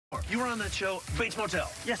You were on that show, Bates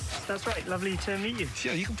Motel. Yes, that's right. Lovely to meet you.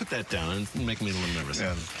 Yeah, you can put that down and make me a little nervous.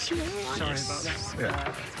 Yeah. Sorry about that.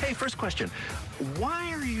 Yeah. Hey, first question.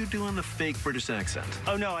 Why are you doing the fake British accent?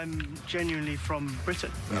 Oh, no, I'm genuinely from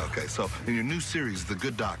Britain. Okay, so in your new series, The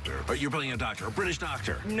Good Doctor. Oh, you're playing a doctor, a British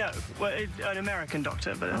doctor. No, well, an American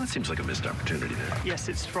doctor, but... Well, that seems like a missed opportunity there. Yes,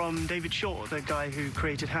 it's from David Shaw, the guy who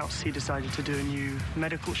created House. He decided to do a new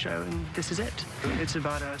medical show, and this is it. It's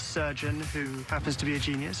about a surgeon who happens to be a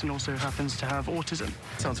genius and also happens to have autism.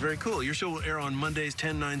 Sounds very cool. Your show will air on Mondays,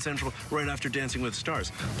 10, 9 Central, right after Dancing with the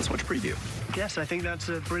Stars. Let's watch a preview. Yes, I think that's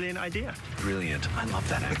a brilliant idea. Brilliant. I love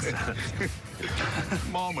that accent.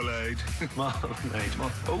 Marmalade. Marmalade.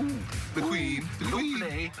 Oh, the Queen. The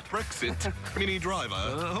Queen. Brexit. Mini driver.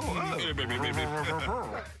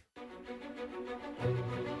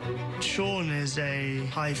 Sean is a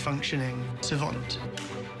high-functioning savant.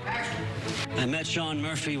 I met Sean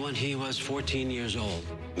Murphy when he was 14 years old.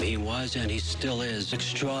 He was, and he still is,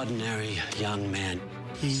 extraordinary young man.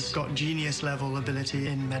 He's got genius-level ability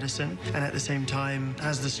in medicine and at the same time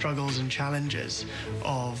has the struggles and challenges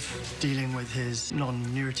of dealing with his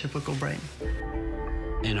non-neurotypical brain.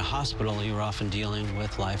 In a hospital, you're often dealing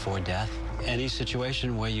with life or death. Any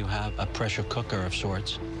situation where you have a pressure cooker of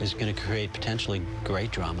sorts is going to create potentially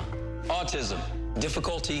great drama. Autism,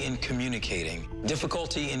 difficulty in communicating,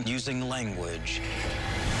 difficulty in using language.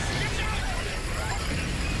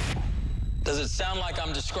 Does it sound like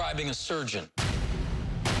I'm describing a surgeon?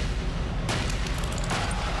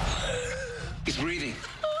 He's breathing.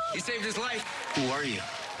 He saved his life. Who are you?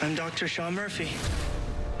 I'm Dr. Sean Murphy.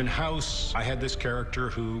 In House, I had this character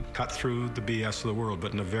who cut through the BS of the world,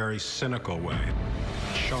 but in a very cynical way.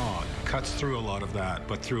 Sean cuts through a lot of that,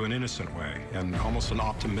 but through an innocent way and almost an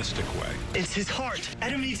optimistic way. It's his heart.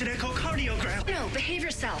 Adam needs an echocardiogram. No, behave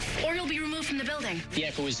yourself, or you'll be removed from the building. The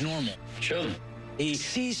echo is normal. Show them. He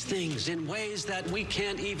sees things in ways that we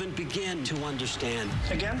can't even begin to understand.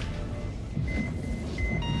 Again?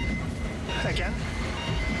 Again?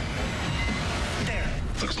 There.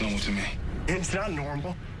 Looks normal to me. It's not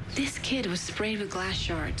normal. This kid was sprayed with glass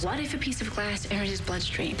shards. What if a piece of glass entered his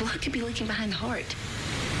bloodstream? Blood could be leaking behind the heart.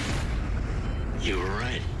 You were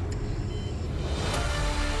right.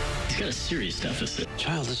 He's got a serious deficit.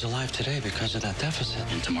 Child is alive today because of that deficit.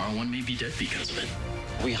 And tomorrow one may be dead because of it.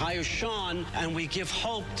 We hire Sean, and we give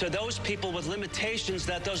hope to those people with limitations,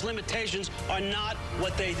 that those limitations are not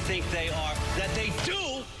what they think they are, that they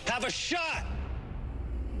do have a shot.